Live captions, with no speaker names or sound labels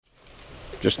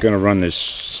Just going to run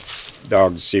this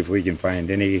dog to see if we can find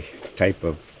any type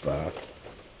of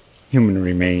human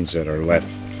remains that are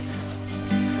left.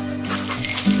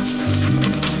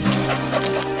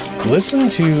 Listen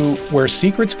to Where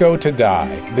Secrets Go to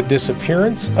Die, The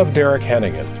Disappearance of Derek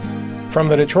Hennigan. From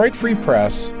the Detroit Free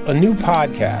Press, a new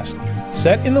podcast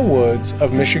set in the woods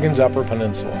of Michigan's Upper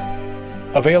Peninsula.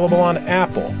 Available on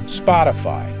Apple,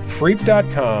 Spotify,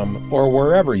 Freep.com, or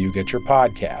wherever you get your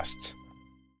podcasts.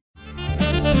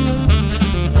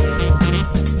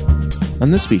 On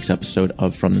this week's episode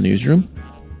of From the Newsroom,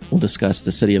 we'll discuss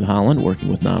the City of Holland working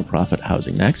with nonprofit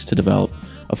Housing Next to develop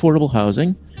affordable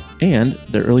housing and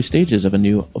the early stages of a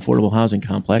new affordable housing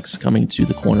complex coming to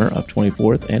the corner of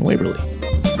 24th and Waverly.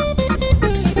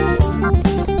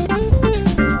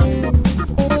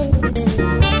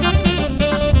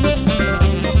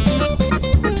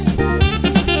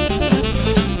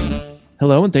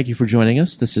 Hello, and thank you for joining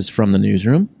us. This is From the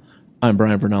Newsroom. I'm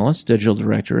Brian Vernellis, Digital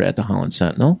Director at the Holland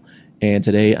Sentinel, and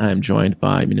today I'm joined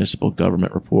by Municipal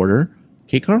Government Reporter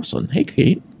Kate Carlson. Hey,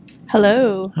 Kate.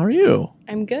 Hello. How are you?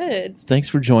 I'm good. Thanks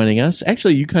for joining us.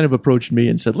 Actually, you kind of approached me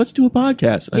and said, let's do a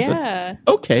podcast. And I said,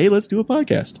 okay, let's do a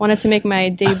podcast. Wanted to make my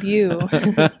debut.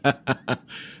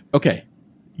 Okay.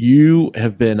 You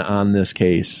have been on this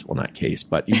case, well, not case,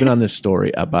 but you've been on this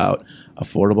story about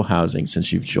affordable housing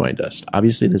since you've joined us.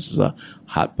 Obviously, this is a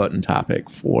hot button topic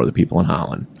for the people in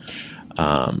Holland.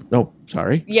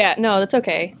 Sorry. Yeah, no, that's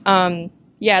okay.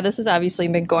 This has obviously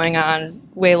been going on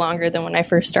way longer than when I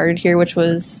first started here, which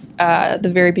was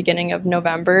the very beginning of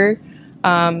November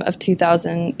of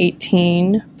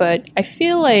 2018. But I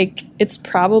feel like it's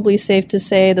probably safe to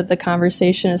say that the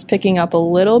conversation is picking up a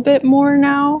little bit more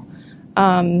now.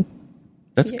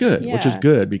 That's good, which is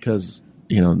good because,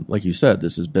 like you said,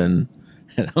 this has been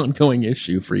an ongoing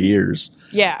issue for years.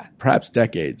 Yeah. Perhaps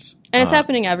decades. And it's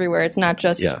happening everywhere. It's not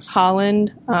just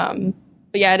Holland.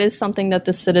 But yeah, it is something that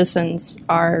the citizens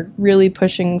are really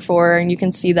pushing for. And you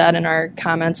can see that in our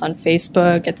comments on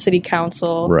Facebook, at City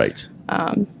Council. Right.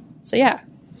 So yeah,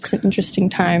 it's an interesting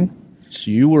time. So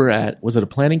you were was it a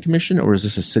planning commission or was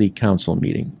this a city council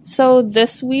meeting? So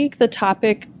this week, the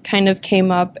topic kind of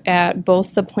came up at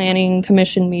both the planning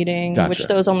commission meeting, which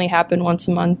those only happen once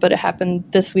a month, but it happened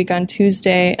this week on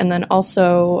Tuesday, and then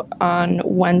also on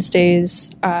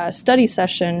Wednesday's study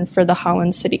session for the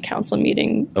Holland City Council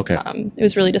meeting. Okay. It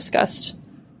was really discussed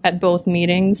at both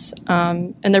meetings,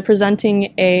 and they're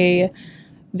presenting a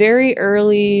very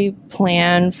early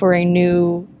plan for a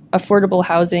new affordable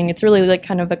housing. It's really like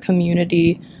kind of a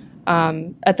community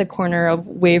at the corner of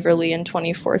Waverly and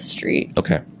 24th Street.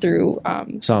 Okay. Through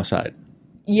South Side.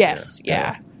 Yes.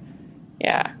 Yeah.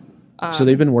 So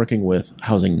they've been working with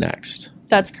Housing Next.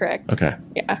 That's correct. Okay.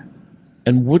 Yeah.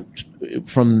 And what,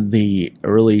 from the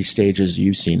early stages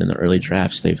you've seen in the early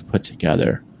drafts they've put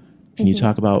together, can you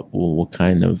talk about what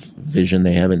kind of vision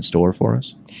they have in store for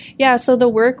us? Yeah. So the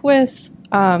work with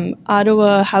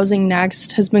Ottawa Housing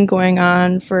Next has been going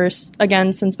on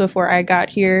since before I got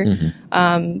here.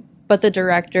 Mm-hmm. But the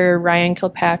director, Ryan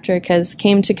Kilpatrick, has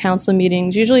came to council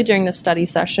meetings, usually during the study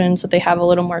session, so they have a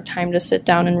little more time to sit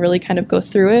down and really kind of go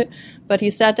through it. But he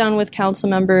sat down with council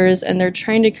members, and they're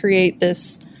trying to create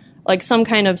this, like some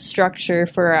kind of structure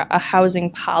for a housing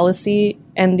policy.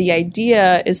 And the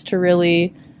idea is to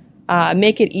really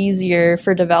make it easier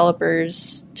for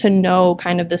developers to know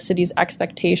kind of the city's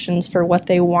expectations for what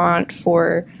they want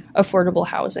for affordable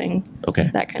housing. Okay.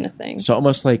 That kind of thing. So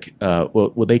almost like,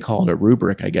 what they call it a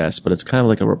rubric, I guess, but it's kind of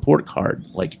like a report card.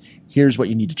 Like, here's what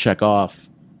you need to check off,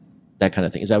 that kind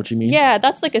of thing. Is that what you mean? Yeah,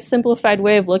 that's like a simplified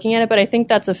way of looking at it, but I think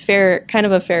that's a fair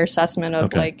assessment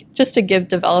of like, just to give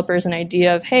developers an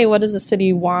idea of, hey, what does the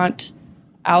city want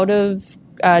out of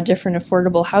different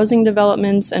affordable housing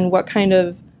developments, and what kind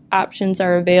of options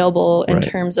are available in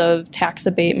terms of tax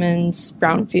abatements,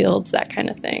 brownfields, that kind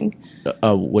of thing.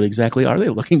 What exactly are they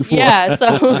looking for? Yeah,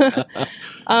 so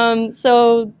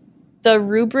the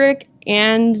rubric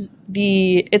and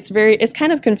it's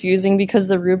kind of confusing because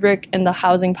the rubric and the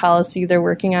housing policy they're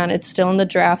working on, it's still in the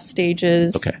draft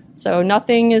stages. Okay. So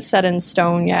nothing is set in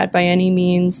stone yet by any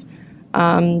means,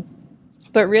 but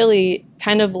really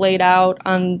kind of laid out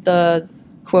on the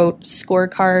quote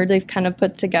scorecard they've kind of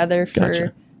put together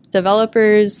for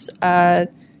developers. It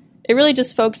really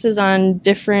just focuses on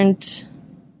different,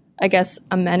 I guess,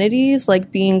 amenities, like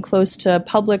being close to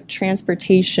public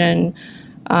transportation,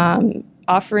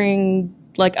 offering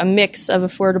like a mix of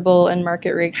affordable and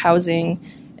market rate housing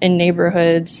in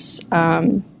neighborhoods,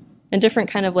 and different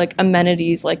kind of like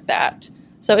amenities like that.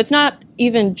 So it's not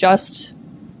even just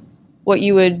what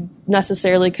you would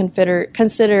necessarily consider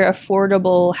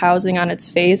affordable housing on its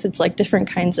face. It's like different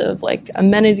kinds of like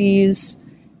amenities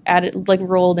added, like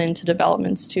rolled into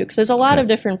developments too. Because there's a lot of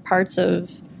different parts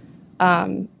of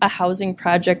a housing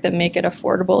project that make it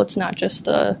affordable. It's not just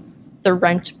the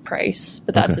rent price,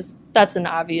 but that's an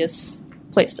obvious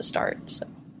place to start. So,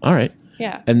 all right,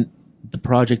 yeah. And the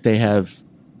project they have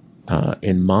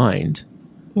in mind,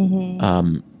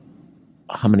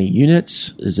 how many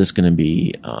units is this going to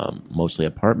be? Mostly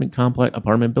apartment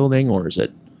building, or is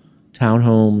it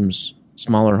townhomes,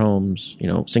 smaller homes,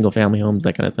 single family homes,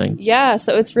 that kind of thing? Yeah,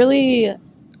 so it's really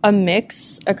a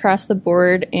mix across the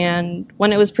board. And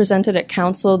when it was presented at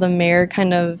council, the mayor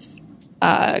kind of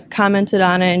commented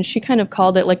on it, and she kind of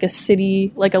called it like a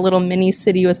city, like a little mini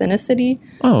city within a city.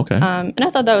 Oh, okay. And I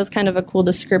thought that was kind of a cool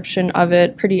description of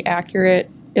it, pretty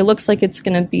accurate. It looks like it's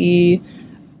going to be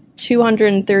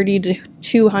 230 to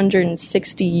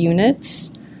 260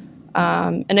 units.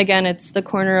 And again, it's the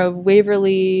corner of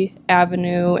Waverly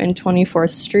Avenue and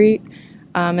 24th Street.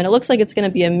 And it looks like it's going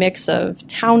to be a mix of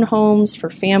townhomes for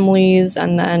families,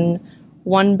 and then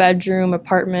one-bedroom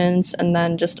apartments, and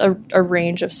then just a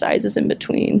range of sizes in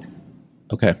between.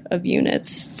 Okay. Of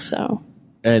units. So.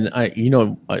 And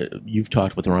you've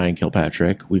talked with Ryan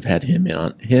Kilpatrick. We've had him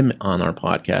on our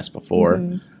podcast before.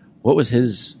 Mm-hmm. What was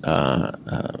his,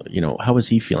 how was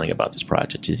he feeling about this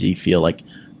project? Did he feel like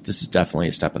this is definitely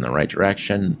a step in the right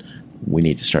direction? We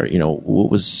need to start, what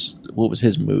was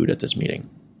his mood at this meeting?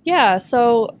 Yeah,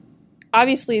 so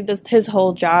obviously his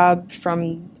whole job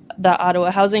from the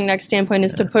Ottawa Housing Next standpoint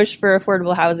is to push for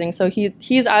affordable housing. So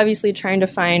he's obviously trying to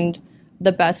find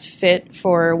the best fit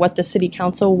for what the city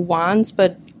council wants,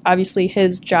 but obviously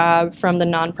his job from the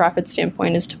nonprofit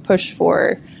standpoint is to push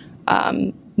for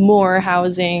more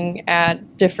housing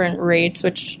at different rates,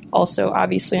 which also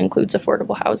obviously includes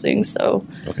affordable housing. So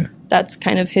that's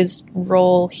kind of his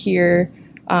role here.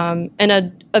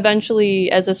 And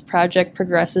eventually, as this project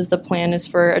progresses, the plan is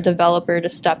for a developer to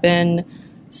step in.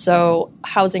 So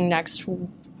Housing Next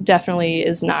definitely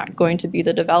is not going to be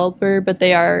the developer, but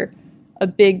they are a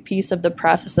big piece of the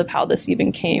process of how this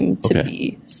even came to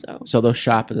be. So they'll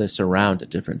shop this around at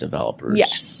different developers,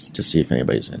 yes, to see if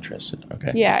anybody's interested.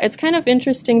 Okay. Yeah, it's kind of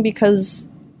interesting because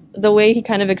the way he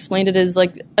kind of explained it is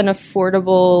like an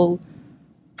affordable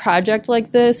project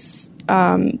like this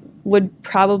would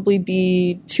probably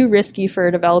be too risky for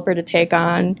a developer to take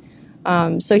on.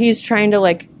 So he's trying to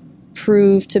like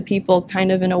prove to people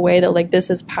kind of in a way that like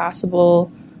this is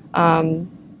possible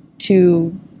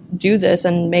to do this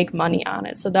and make money on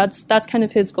it. So that's kind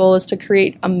of his goal, is to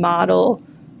create a model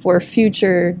for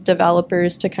future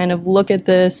developers to kind of look at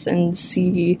this and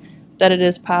see that it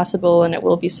is possible and it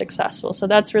will be successful. So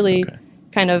that's really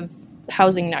kind of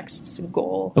Housing Next's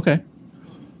goal. Okay.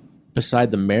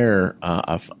 Beside the mayor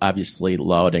obviously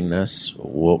lauding this,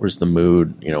 what was the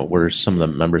mood? Were some of the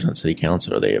members on city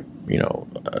council? Are they,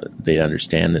 they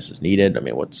understand this is needed? I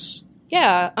mean, what's...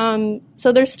 Yeah,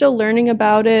 so they're still learning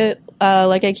about it.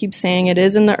 Like I keep saying, it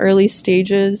is in the early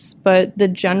stages, but the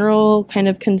general kind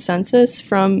of consensus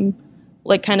from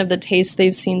like kind of the taste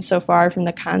they've seen so far from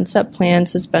the concept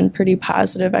plans has been pretty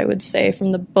positive, I would say,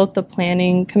 from both the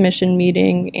planning commission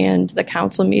meeting and the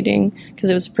council meeting, because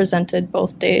it was presented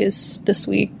both days this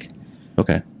week.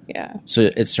 Okay. Yeah.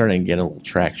 So it's starting to get a little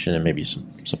traction and maybe some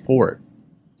support.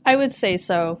 I would say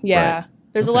so, yeah. Right.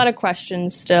 There's a lot of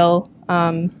questions still.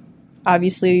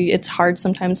 Obviously, it's hard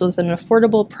sometimes with an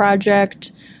affordable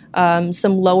project,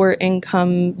 some lower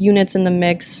income units in the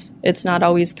mix. It's not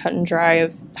always cut and dry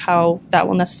of how that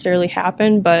will necessarily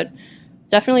happen, but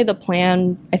definitely the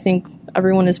plan, I think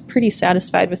everyone is pretty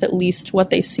satisfied with at least what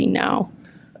they see now.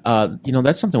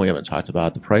 That's something we haven't talked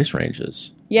about, the price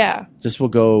ranges. Yeah. This will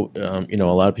go, a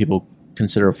lot of people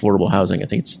consider affordable housing. I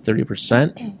think it's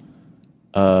 30%.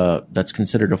 That's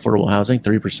considered affordable housing.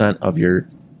 30% of your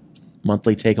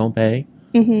monthly take-home pay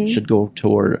should go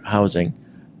toward housing.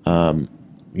 And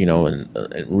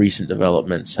recent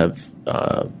developments have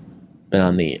been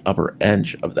on the upper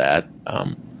edge of that.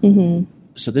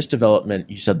 So this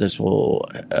development, you said this will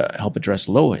help address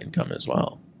low income as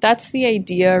well. That's the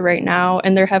idea right now,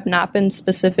 and there have not been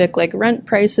specific like rent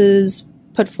prices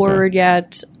put forward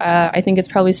yet. I think it's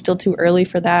probably still too early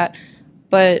for that.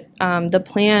 But the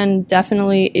plan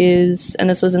definitely is, and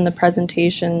this was in the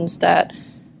presentations, that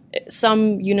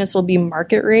some units will be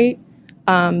market rate,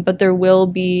 but there will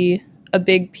be a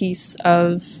big piece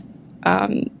of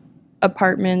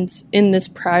apartments in this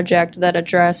project that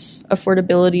address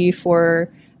affordability for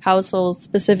households,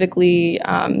 specifically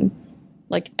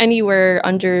like anywhere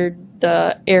under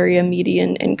the area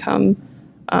median income.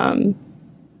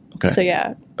 So,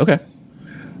 yeah. Okay.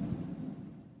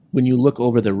 When you look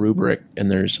over the rubric and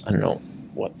there's,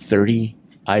 30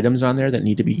 items on there that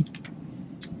need to be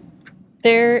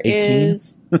There 18?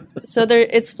 is, so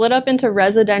it's split up into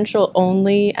residential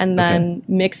only and then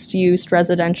mixed use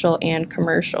residential and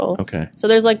commercial. Okay. So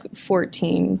there's like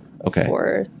 14 Okay.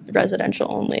 for residential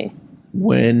only.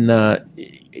 When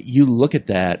you look at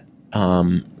that,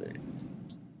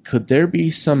 could there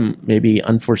be some maybe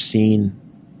unforeseen,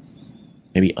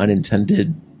 maybe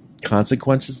unintended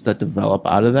consequences that develop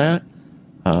out of that?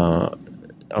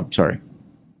 I'm sorry.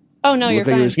 Oh, no, you're Looked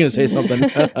like fine. you were just going to say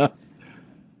something.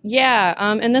 Yeah,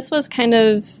 and this was kind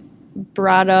of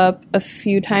brought up a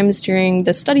few times during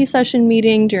the study session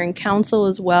meeting, during council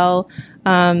as well.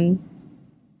 Right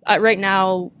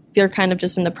now, they're kind of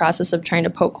just in the process of trying to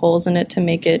poke holes in it to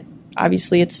make it,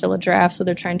 obviously it's still a draft, so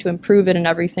they're trying to improve it and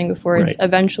everything before it's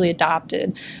eventually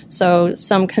adopted. So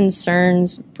some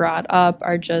concerns brought up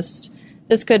are just,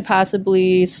 this could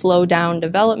possibly slow down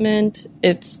development.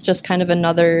 It's just kind of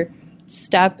another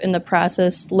step in the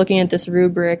process. Looking at this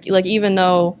rubric, like even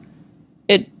though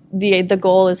the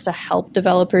goal is to help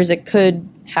developers, it could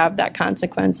have that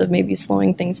consequence of maybe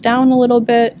slowing things down a little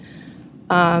bit,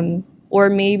 or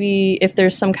maybe if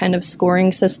there's some kind of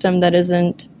scoring system that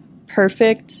isn't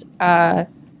perfect,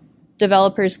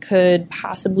 developers could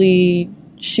possibly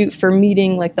shoot for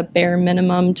meeting like the bare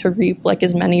minimum to reap like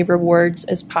as many rewards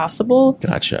as possible.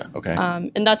 Gotcha. Okay.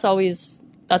 And that's always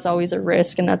a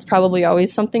risk, and that's probably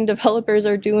always something developers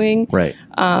are doing. Right.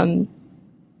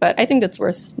 But I think that's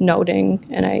worth noting,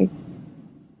 and I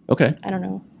don't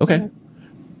know. Okay.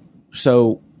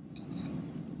 So,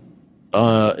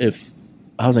 if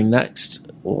Housing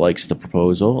Next likes the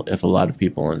proposal, if a lot of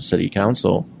people in City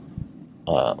Council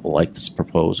like this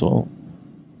proposal,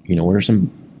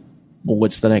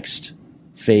 what's the next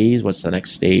phase? What's the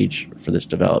next stage for this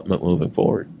development moving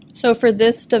forward? So for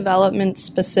this development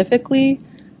specifically,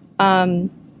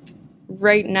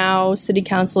 right now, City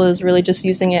Council is really just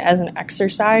using it as an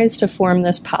exercise to form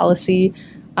this policy,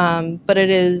 but it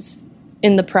is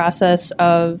in the process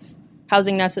of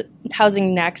Housing Next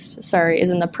is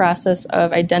in the process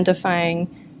of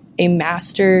identifying a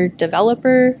master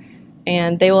developer,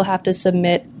 and they will have to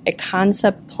submit a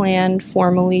concept plan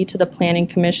formally to the Planning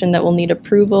Commission that will need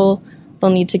approval.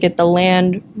 They'll need to get the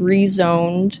land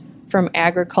rezoned from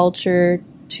agriculture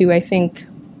to, I think,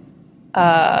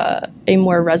 a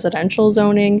more residential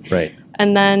zoning. Right.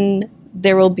 And then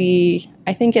there will be,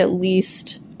 I think, at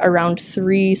least around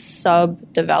 3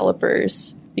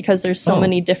 sub-developers because there's so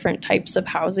many different types of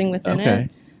housing within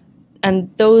it. And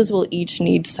those will each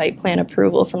need site plan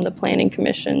approval from the Planning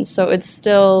Commission. So there's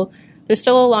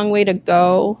still a long way to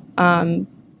go.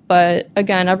 But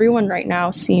again, everyone right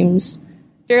now seems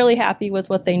fairly happy with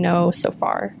what they know so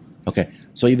far. Okay.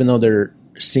 So even though they're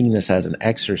seeing this as an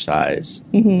exercise,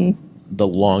 the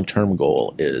long-term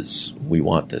goal is we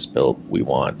want this built. We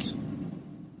want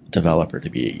developer to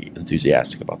be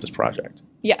enthusiastic about this project.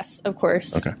 Yes, of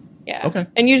course. Okay. Yeah. Okay.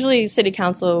 And usually City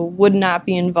Council would not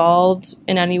be involved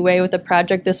in any way with a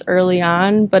project this early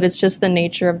on, but it's just the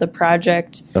nature of the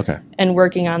project and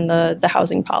working on the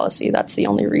housing policy. That's the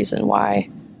only reason why.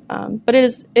 But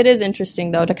it is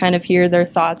interesting, though, to kind of hear their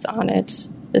thoughts on it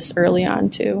this early on,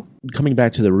 too. Coming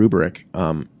back to the rubric,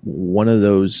 one of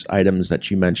those items that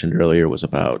you mentioned earlier was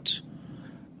about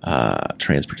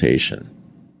transportation,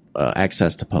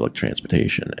 access to public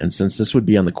transportation. And since this would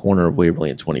be on the corner of Waverly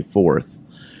and 24th,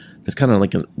 it's kind of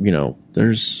like,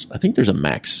 I think there's a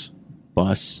Max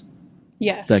bus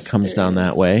that comes down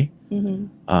that way.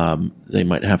 Mm-hmm. They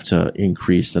might have to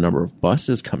increase the number of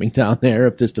buses coming down there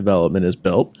if this development is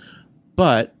built.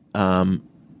 But, could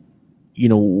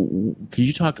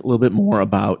you talk a little bit more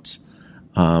about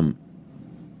some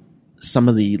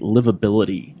of the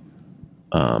livability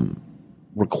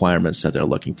requirements that they're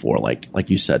looking for? Like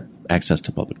you said, access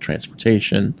to public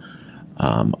transportation.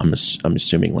 I'm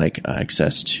assuming like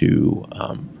access to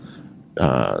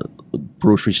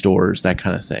grocery stores, that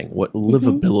kind of thing. What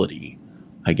livability,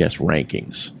 I guess,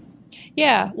 rankings?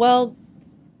 Yeah, well,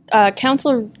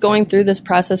 council going through this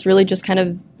process really just kind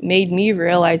of made me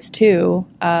realize, too,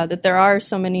 that there are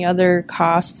so many other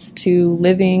costs to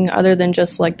living other than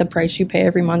just like the price you pay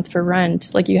every month for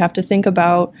rent. Like you have to think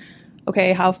about,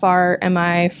 okay, how far am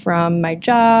I from my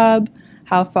job?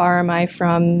 How far am I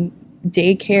from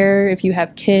daycare if you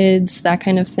have kids, that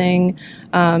kind of thing.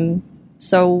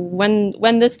 So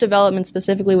when this development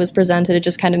specifically was presented, it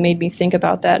just kind of made me think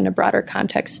about that in a broader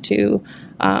context too.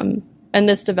 And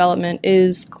this development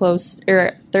is close,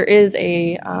 or there is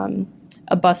a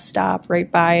bus stop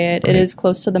right by it. Right. It is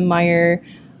close to the Meyer,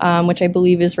 which I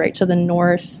believe is right to the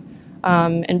north,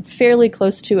 and fairly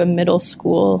close to a middle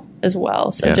school as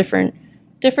well. So different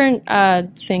different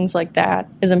things like that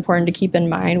is important to keep in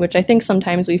mind, which I think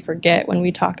sometimes we forget when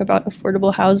we talk about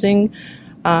affordable housing.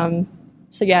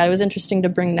 So yeah, it was interesting to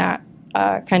bring that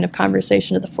kind of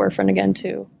conversation to the forefront again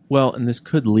too. Well, and this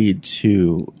could lead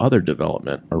to other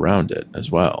development around it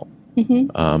as well,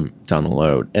 down the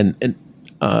road. And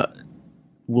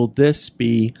will this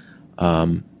be,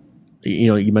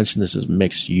 you mentioned this is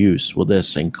mixed use. Will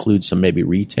this include some maybe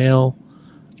retail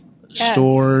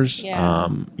stores,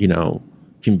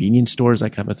 convenience stores,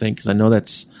 that kind of thing? Because I know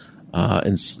that's,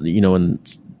 in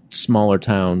smaller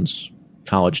towns,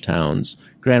 college towns,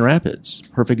 Grand Rapids,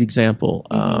 perfect example.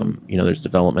 There's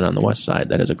development on the west side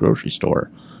that has a grocery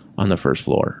store on the first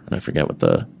floor, and I forget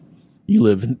what you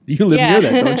live near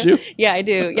that, don't you? Yeah, I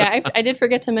do. Yeah, I did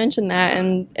forget to mention that.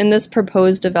 And in this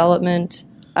proposed development,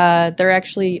 there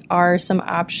actually are some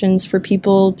options for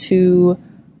people to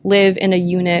live in a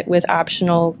unit with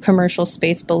optional commercial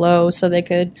space below, so they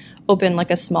could open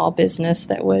like a small business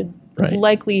that would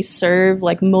likely serve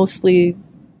like mostly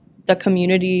the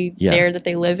community there that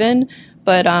they live in.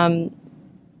 But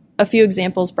a few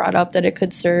examples brought up that it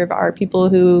could serve are people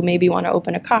who maybe want to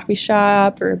open a coffee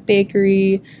shop or a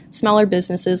bakery, smaller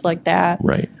businesses like that.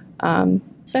 Right.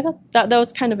 So I thought that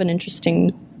was kind of an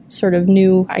interesting sort of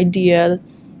new idea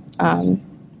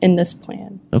in this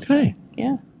plan. Okay. So,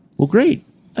 yeah. Well, great.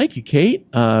 Thank you, Kate.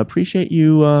 Appreciate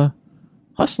you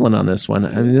hustling on this one.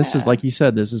 I mean, this is, like you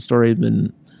said, this is a story that's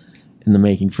been in the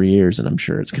making for years, and I'm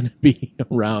sure it's going to be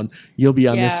around. You'll be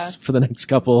on this for the next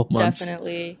couple months.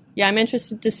 Definitely. Yeah, I'm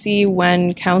interested to see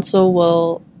when council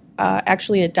will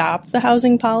actually adopt the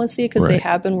housing policy, because they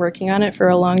have been working on it for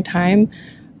a long time.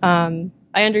 I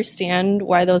understand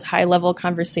why those high-level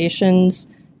conversations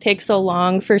take so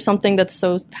long for something that's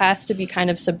has to be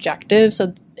kind of subjective.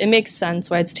 So it makes sense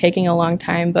why it's taking a long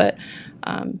time, but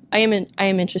I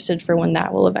am interested for when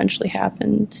that will eventually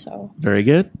happen. So very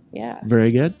good. Yeah. Very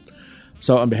good.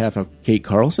 So on behalf of Kate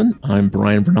Carlson, I'm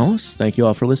Brian Bernales. Thank you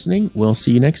all for listening. We'll see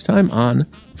you next time on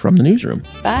From the Newsroom.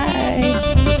 Bye.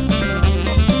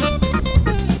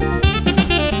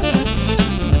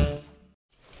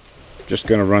 Just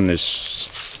going to run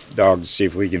this dog to see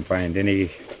if we can find any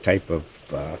type of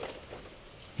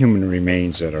human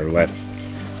remains that are left.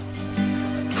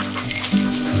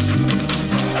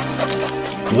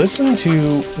 Listen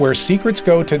to Where Secrets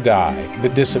Go to Die, The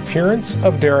Disappearance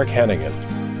of Derek Hennigan.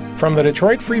 From the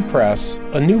Detroit Free Press,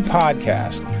 a new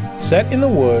podcast set in the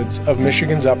woods of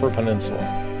Michigan's Upper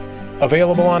Peninsula.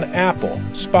 Available on Apple,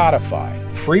 Spotify,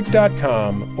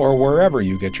 Freep.com, or wherever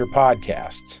you get your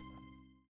podcasts.